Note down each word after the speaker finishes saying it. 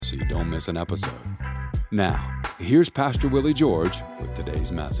miss an episode. Now, here's Pastor Willie George with today's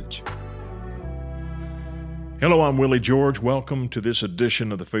message. Hello, I'm Willie George. Welcome to this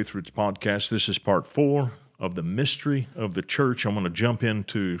edition of the Faith Roots Podcast. This is part 4 of the mystery of the church. I'm going to jump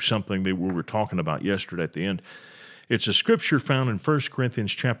into something that we were talking about yesterday at the end. It's a scripture found in 1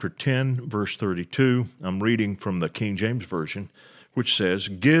 Corinthians chapter 10, verse 32. I'm reading from the King James Version, which says,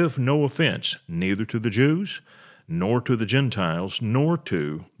 "Give no offense, neither to the Jews, nor to the Gentiles, nor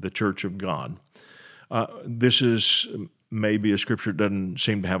to the church of God." This is maybe a scripture that doesn't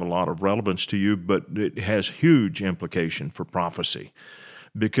seem to have a lot of relevance to you, but it has huge implication for prophecy,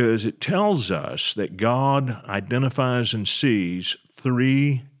 because it tells us that God identifies and sees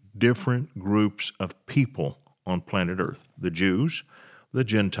 3 different groups of people on planet Earth: the Jews, the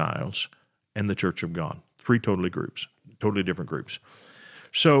Gentiles, and the church of God. 3 totally different groups.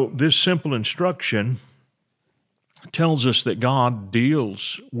 So this simple instruction tells us that God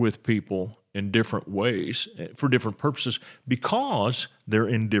deals with people in different ways for different purposes because they're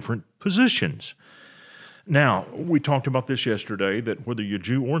in different positions. Now, we talked about this yesterday, that whether you're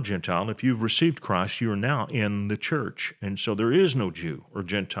Jew or Gentile, if you've received Christ, you are now in the church. And so there is no Jew or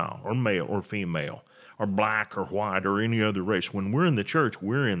Gentile or male or female or black or white or any other race. When we're in the church,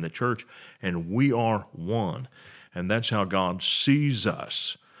 we're in the church, and we are one. And that's how God sees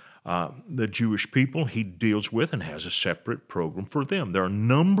us. The Jewish people He deals with and has a separate program for them. There are a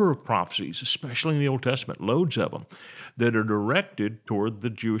number of prophecies, especially in the Old Testament, loads of them, that are directed toward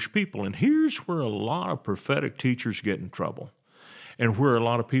the Jewish people. And here's where a lot of prophetic teachers get in trouble, and where a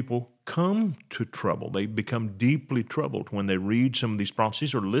lot of people come to trouble. They become deeply troubled when they read some of these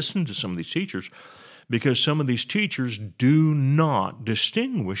prophecies or listen to some of these teachers, because some of these teachers do not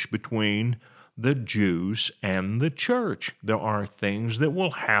distinguish between the Jews and the church. There are things that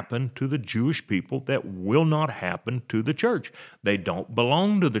will happen to the Jewish people that will not happen to the church. They don't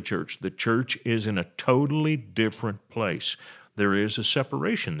belong to the church. The church is in a totally different place. There is a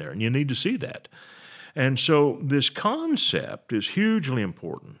separation there, and you need to see that. And so this concept is hugely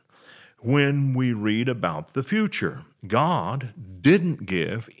important when we read about the future. God didn't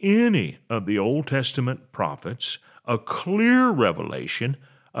give any of the Old Testament prophets a clear revelation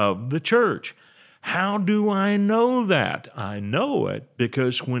of the church. How do I know that? I know it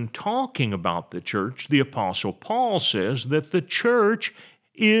because when talking about the church, the Apostle Paul says that the church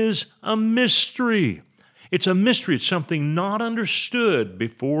is a mystery. It's a mystery. It's something not understood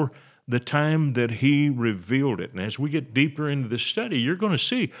before the time that He revealed it. And as we get deeper into this study, you're going to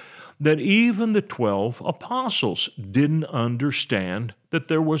see that even the 12 apostles didn't understand that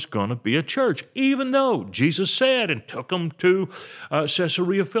there was going to be a church, even though Jesus said and took them to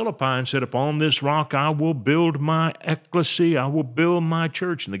Caesarea Philippi and said, "Upon this rock I will build my ecclesia, I will build my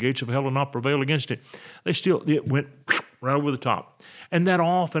church, and the gates of hell will not prevail against it." It went right over the top. And that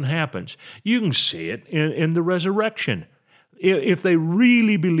often happens. You can see it in the resurrection. If they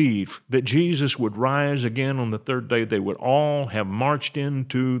really believed that Jesus would rise again on the 3rd day, they would all have marched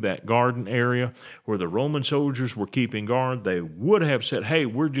into that garden area where the Roman soldiers were keeping guard. They would have said, "Hey,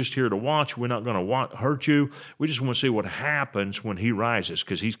 we're just here to watch. We're not going to hurt you. We just want to see what happens when He rises,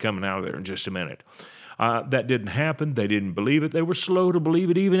 because He's coming out of there in just a minute." That didn't happen. They didn't believe it. They were slow to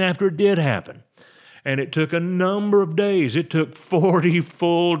believe it even after it did happen. And it took a number of days. It took 40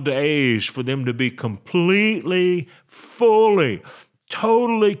 full days for them to be completely, fully,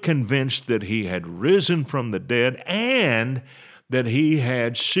 totally convinced that He had risen from the dead and that He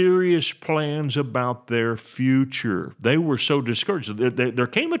had serious plans about their future. They were so discouraged. There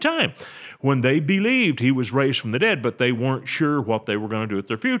came a time when they believed He was raised from the dead, but they weren't sure what they were going to do with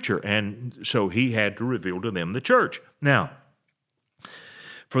their future. And so He had to reveal to them the church. Now,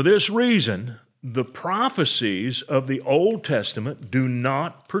 for this reason, the prophecies of the Old Testament do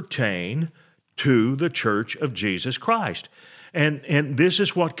not pertain to the church of Jesus Christ. And this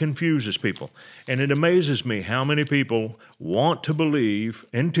is what confuses people. And it amazes me how many people want to believe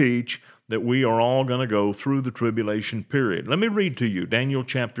and teach that we are all going to go through the tribulation period. Let me read to you Daniel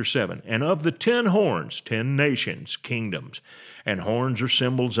chapter 7. "And of the 10 horns, 10 nations, kingdoms, and horns are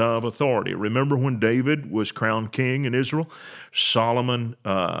symbols of authority." Remember when David was crowned king in Israel? Samuel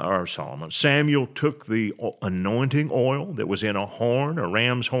took the anointing oil that was in a horn, a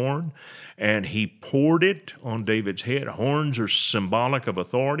ram's horn, and he poured it on David's head. Horns are symbolic of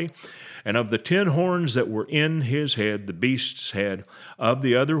authority. And of the 10 horns that were in his head, the beast's head, of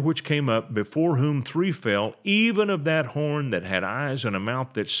the other which came up, before whom 3 fell, even of that horn that had eyes and a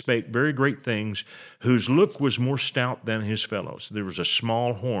mouth that spake very great things, whose look was more stout than his fellows. There was a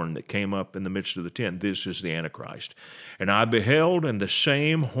small horn that came up in the midst of the 10. This is the Antichrist. And I beheld, and the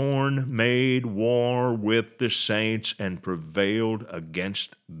same horn made war with the saints and prevailed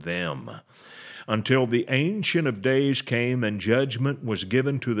against them, until the Ancient of Days came, and judgment was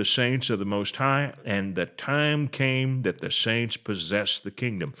given to the saints of the Most High, and the time came that the saints possessed the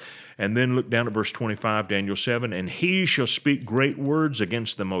kingdom. And then look down at verse 25, Daniel 7, and he shall speak great words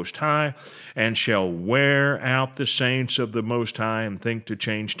against the Most High, and shall wear out the saints of the Most High, and think to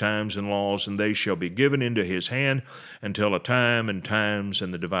change times and laws, and they shall be given into his hand until a time and times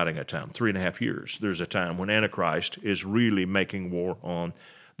and the dividing of time. 3.5 years. There's a time when Antichrist is really making war on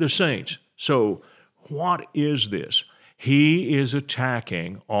the saints. So what is this? He is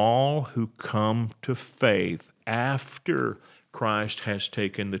attacking all who come to faith after Christ has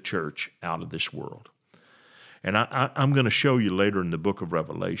taken the church out of this world. And I'm going to show you later in the book of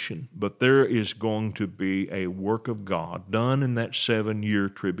Revelation, but there is going to be a work of God done in that 7-year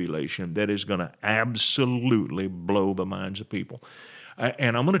tribulation that is going to absolutely blow the minds of people.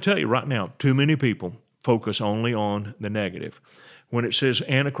 And I'm going to tell you right now, too many people focus only on the negative. When it says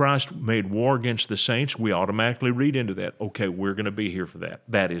Antichrist made war against the saints, we automatically read into that, okay, we're going to be here for that.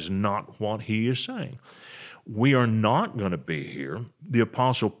 That is not what he is saying. We are not going to be here. The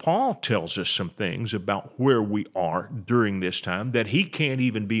Apostle Paul tells us some things about where we are during this time that he can't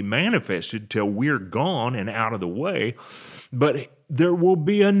even be manifested till we're gone and out of the way. But there will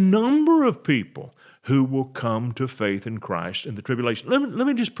be a number of people who will come to faith in Christ in the tribulation. Let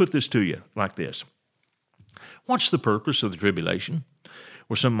me just put this to you like this. What's the purpose of the tribulation?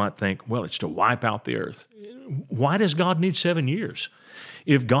 Well, some might think, well, it's to wipe out the earth. Why does God need 7 years?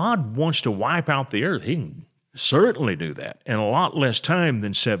 If God wants to wipe out the earth, he can certainly do that in a lot less time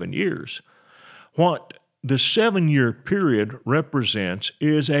than 7 years. What the 7-year period represents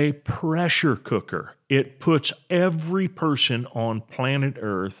is a pressure cooker. It puts every person on planet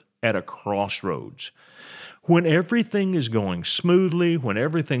Earth at a crossroads. When everything is going smoothly, when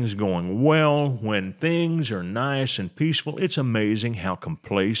everything's going well, when things are nice and peaceful, it's amazing how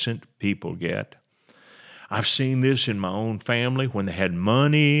complacent people get. I've seen this in my own family. When they had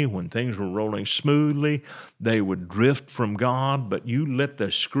money, when things were rolling smoothly, they would drift from God, but you let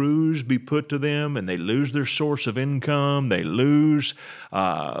the screws be put to them and they lose their source of income. They lose, they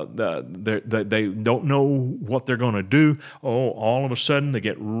don't know what they're going to do. Oh, all of a sudden they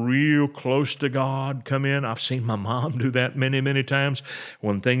get real close to God, come in. I've seen my mom do that many, many times.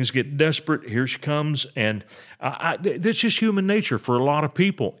 When things get desperate, here she comes. And that's just human nature for a lot of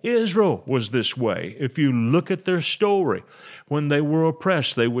people. Israel was this way. If you look at their story, when they were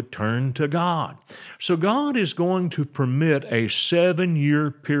oppressed, they would turn to God. So God is going to permit a 7-year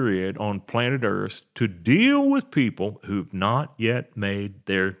period on planet Earth to deal with people who've not yet made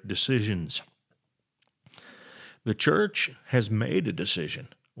their decisions. The church has made a decision.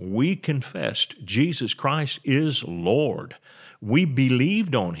 We confessed Jesus Christ is Lord. We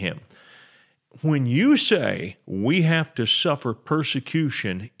believed on him. When you say we have to suffer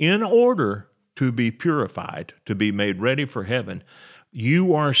persecution in order to be purified, to be made ready for heaven,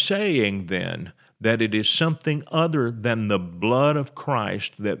 you are saying then that it is something other than the blood of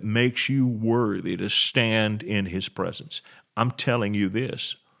Christ that makes you worthy to stand in his presence. I'm telling you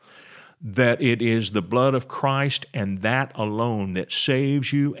this, that it is the blood of Christ and that alone that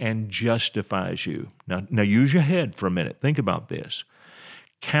saves you and justifies you. Now use your head for a minute. Think about this.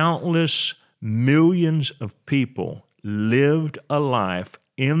 Countless millions of people lived a life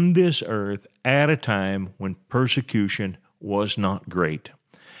in this earth at a time when persecution was not great.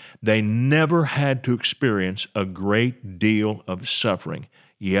 They never had to experience a great deal of suffering,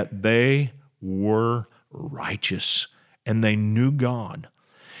 yet they were righteous and they knew God.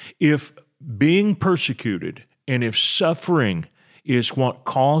 If being persecuted and if suffering is what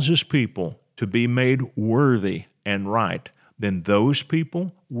causes people to be made worthy and right, then those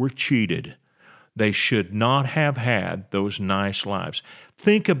people were cheated. They should not have had those nice lives.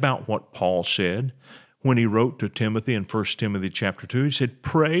 Think about what Paul said when he wrote to Timothy in 1 Timothy chapter 2. He said,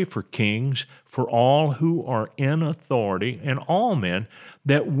 pray for kings, for all who are in authority, and all men,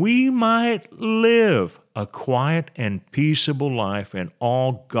 that we might live a quiet and peaceable life in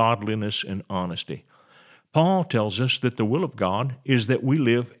all godliness and honesty. Paul tells us that the will of God is that we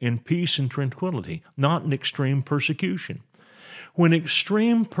live in peace and tranquility, not in extreme persecution. When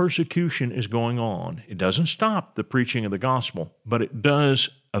extreme persecution is going on, it doesn't stop the preaching of the gospel, but it does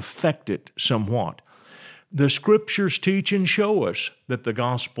affect it somewhat. The Scriptures teach and show us that the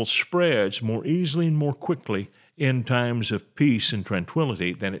gospel spreads more easily and more quickly in times of peace and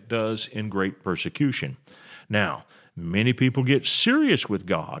tranquility than it does in great persecution. Now, many people get serious with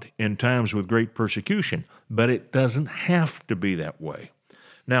God in times with great persecution, but it doesn't have to be that way.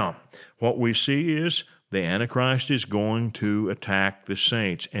 Now, what we see is the Antichrist is going to attack the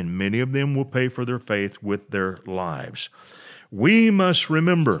saints, and many of them will pay for their faith with their lives. We must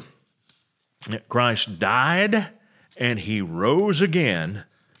remember that Christ died and he rose again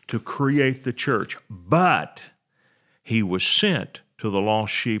to create the church, but he was sent to the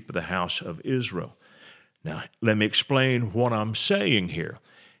lost sheep of the house of Israel. Now, let me explain what I'm saying here.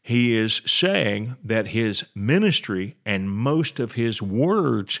 He is saying that his ministry and most of his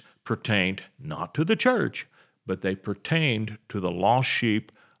words pertained not to the church, but they pertained to the lost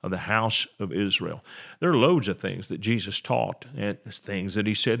sheep of the house of Israel. There are loads of things that Jesus taught and things that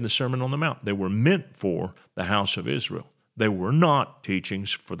he said in the Sermon on the Mount. They were meant for the house of Israel. They were not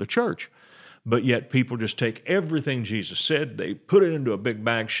teachings for the church. But yet people just take everything Jesus said, they put it into a big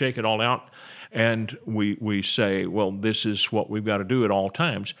bag, shake it all out, and we say, well, this is what we've got to do at all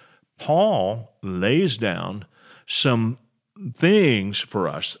times. Paul lays down some things for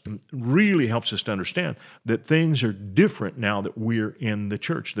us, really helps us to understand that things are different now that we're in the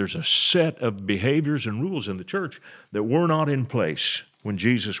church. There's a set of behaviors and rules in the church that were not in place when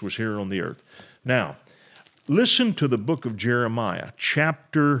Jesus was here on the earth. Now, listen to the book of Jeremiah,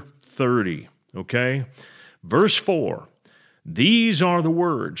 chapter 30, okay? Verse 4, "These are the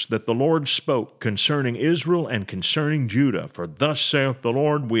words that the Lord spoke concerning Israel and concerning Judah. For thus saith the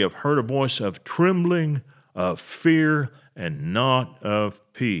Lord, we have heard a voice of trembling, of fear, and not of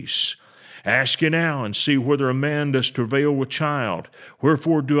peace. Ask ye now, and see whether a man does travail with child.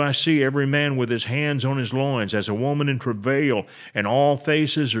 Wherefore do I see every man with his hands on his loins, as a woman in travail, and all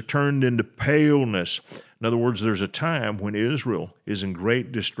faces are turned into paleness." In other words, there's a time when Israel is in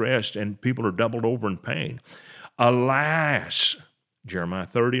great distress, and people are doubled over in pain. "Alas," Jeremiah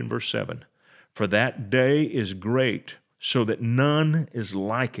 30 and verse 7, "for that day is great, so that none is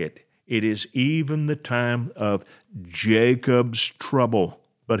like it. It is even the time of Jacob's trouble,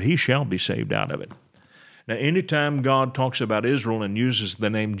 but he shall be saved out of it." Now, anytime God talks about Israel and uses the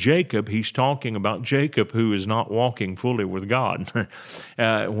name Jacob, he's talking about Jacob who is not walking fully with God.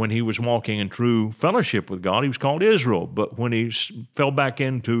 When he was walking in true fellowship with God, he was called Israel, but when he fell back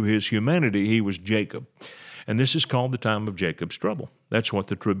into his humanity, he was Jacob. And this is called the time of Jacob's trouble. That's what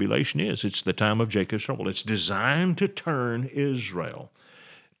the tribulation is. It's the time of Jacob's trouble. It's designed to turn Israel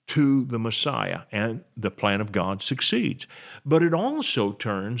to the Messiah, and the plan of God succeeds. But it also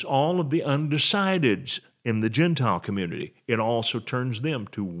turns all of the undecideds in the Gentile community. It also turns them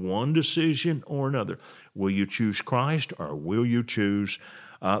to one decision or another. Will you choose Christ, or will you choose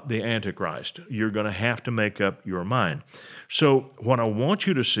the Antichrist? You're going to have to make up your mind. So what I want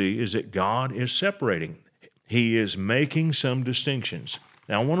you to see is that God is separating. He is making some distinctions.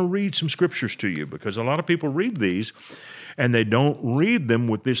 Now, I want to read some scriptures to you, because a lot of people read these and they don't read them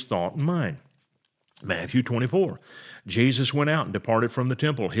with this thought in mind. Matthew 24, "Jesus went out and departed from the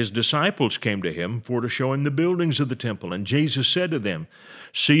temple. His disciples came to him for to show him the buildings of the temple. And Jesus said to them,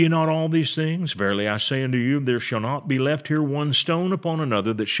 See ye not all these things? Verily I say unto you, there shall not be left here one stone upon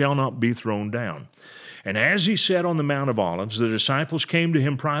another that shall not be thrown down. And as he sat on the Mount of Olives, the disciples came to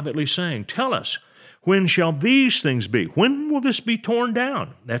him privately, saying, Tell us, when shall these things be? When will this be torn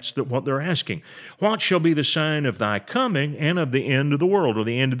down?" That's what they're asking. "What shall be the sign of thy coming and of the end of the world," or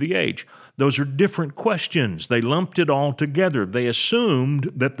the end of the age? Those are different questions. They lumped it all together. They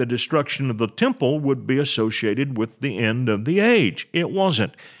assumed that the destruction of the temple would be associated with the end of the age. It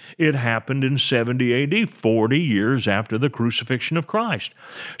wasn't. It happened in 70 AD, 40 years after the crucifixion of Christ.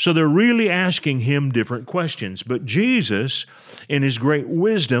 So they're really asking him different questions. But Jesus, in his great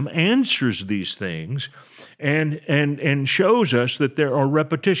wisdom, answers these things and shows us that there are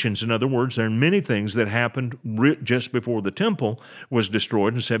repetitions. In other words, there are many things that happened just before the temple was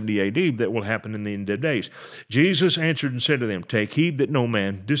destroyed in 70 AD that will happen in the end of days. Jesus answered and said to them, Take heed that no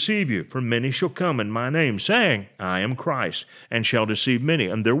man deceive you, for many shall come in my name, saying, I am Christ, and shall deceive many.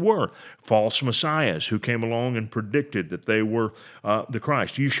 And there were false messiahs who came along and predicted that they were the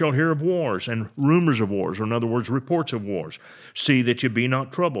Christ. You shall hear of wars and rumors of wars, or in other words, reports of wars. See that you be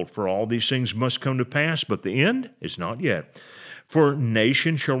not troubled, for all these things must come to pass, but the end is not yet. For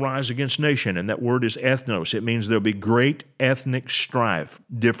nation shall rise against nation, and that word is ethnos. It means there'll be great ethnic strife,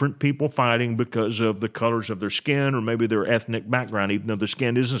 different people fighting because of the colors of their skin or maybe their ethnic background. Even though the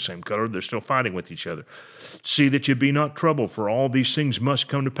skin is the same color, they're still fighting with each other. See that you be not troubled, for all these things must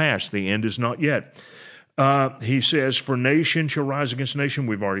come to pass. The end is not yet. He says, for nation shall rise against nation.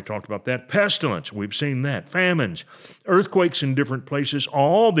 We've already talked about that. Pestilence, we've seen that. Famines, earthquakes in different places.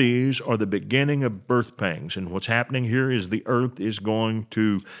 All these are the beginning of birth pangs. And what's happening here is the earth is going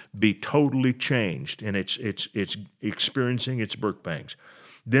to be totally changed, and it's experiencing its birth pangs.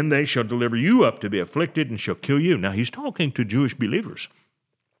 Then they shall deliver you up to be afflicted and shall kill you. Now, he's talking to Jewish believers.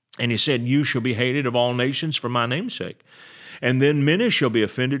 And he said, you shall be hated of all nations for my name's sake. And then many shall be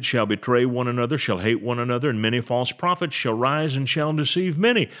offended, shall betray one another, shall hate one another, and many false prophets shall rise and shall deceive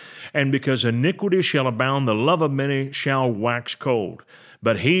many. And because iniquity shall abound, the love of many shall wax cold.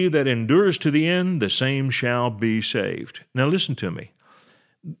 But he that endures to the end, the same shall be saved. Now listen to me.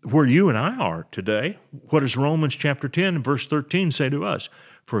 Where you and I are today, what does Romans chapter 10, verse 13 say to us?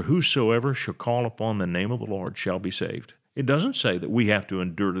 For whosoever shall call upon the name of the Lord shall be saved. It doesn't say that we have to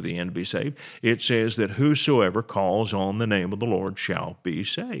endure to the end to be saved. It says that whosoever calls on the name of the Lord shall be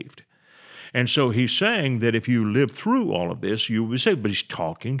saved. And so he's saying that if you live through all of this, you will be saved. But he's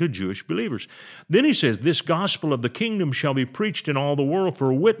talking to Jewish believers. Then he says, this gospel of the kingdom shall be preached in all the world for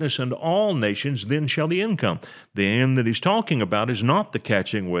a witness unto all nations, then shall the end come. The end that he's talking about is not the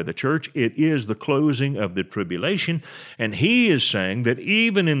catching away of the church. It is the closing of the tribulation. And he is saying that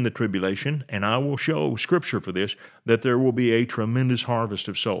even in the tribulation, and I will show scripture for this, that there will be a tremendous harvest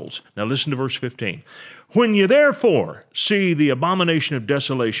of souls. Now listen to verse 15. When you therefore see the abomination of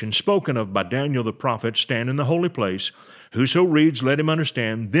desolation spoken of by Daniel the prophet stand in the holy place, whoso reads, let him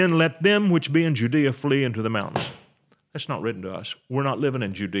understand, then let them which be in Judea flee into the mountains. That's not written to us. We're not living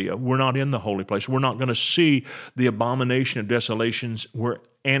in Judea. We're not in the holy place. We're not going to see the abomination of desolations where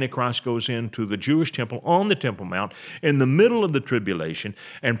Antichrist goes into the Jewish temple on the Temple Mount in the middle of the tribulation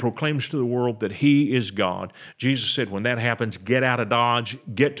and proclaims to the world that he is God. Jesus said, when that happens, get out of Dodge,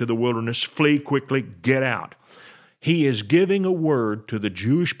 get to the wilderness, flee quickly, get out. He is giving a word to the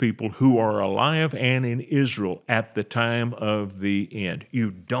Jewish people who are alive and in Israel at the time of the end. You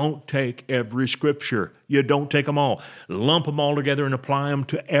don't take every scripture. You don't take them all. Lump them all together and apply them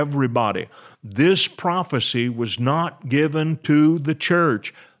to everybody. This prophecy was not given to the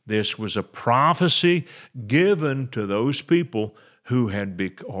church. This was a prophecy given to those people who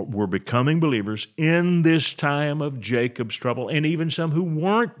were becoming believers in this time of Jacob's trouble, and even some who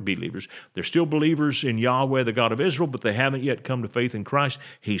weren't believers. They're still believers in Yahweh, the God of Israel, but they haven't yet come to faith in Christ.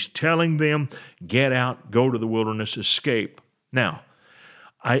 He's telling them, get out, go to the wilderness, escape. Now,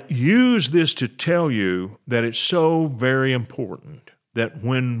 I use this to tell you that it's so very important that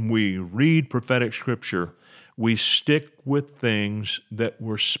when we read prophetic scripture, we stick with things that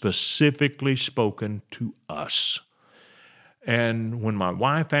were specifically spoken to us. And when my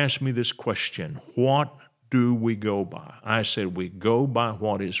wife asked me this question, what do we go by? I said, we go by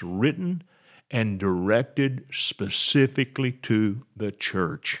what is written and directed specifically to the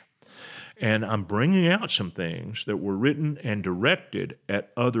church. And I'm bringing out some things that were written and directed at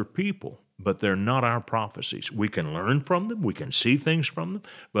other people, but they're not our prophecies. We can learn from them, we can see things from them,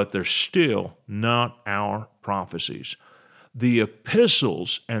 but they're still not our prophecies. The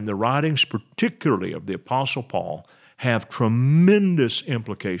epistles and the writings, particularly of the Apostle Paul, have tremendous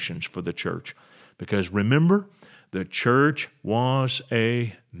implications for the church. Because remember, the church was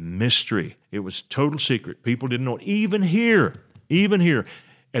a mystery. It was total secret. People didn't know it. Even here,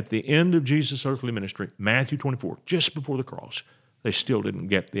 at the end of Jesus' earthly ministry, Matthew 24, just before the cross, they still didn't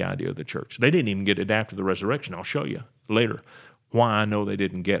get the idea of the church. They didn't even get it after the resurrection. I'll show you later why I know they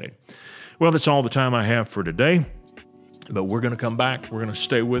didn't get it. Well, that's all the time I have for today, but we're going to come back. We're going to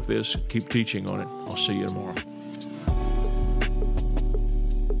stay with this, keep teaching on it. I'll see you tomorrow.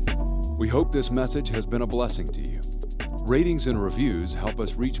 We hope this message has been a blessing to you. Ratings and reviews help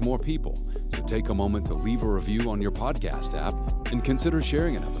us reach more people, so take a moment to leave a review on your podcast app and consider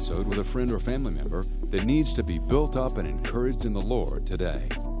sharing an episode with a friend or family member that needs to be built up and encouraged in the Lord today.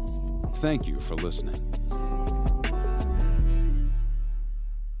 Thank you for listening.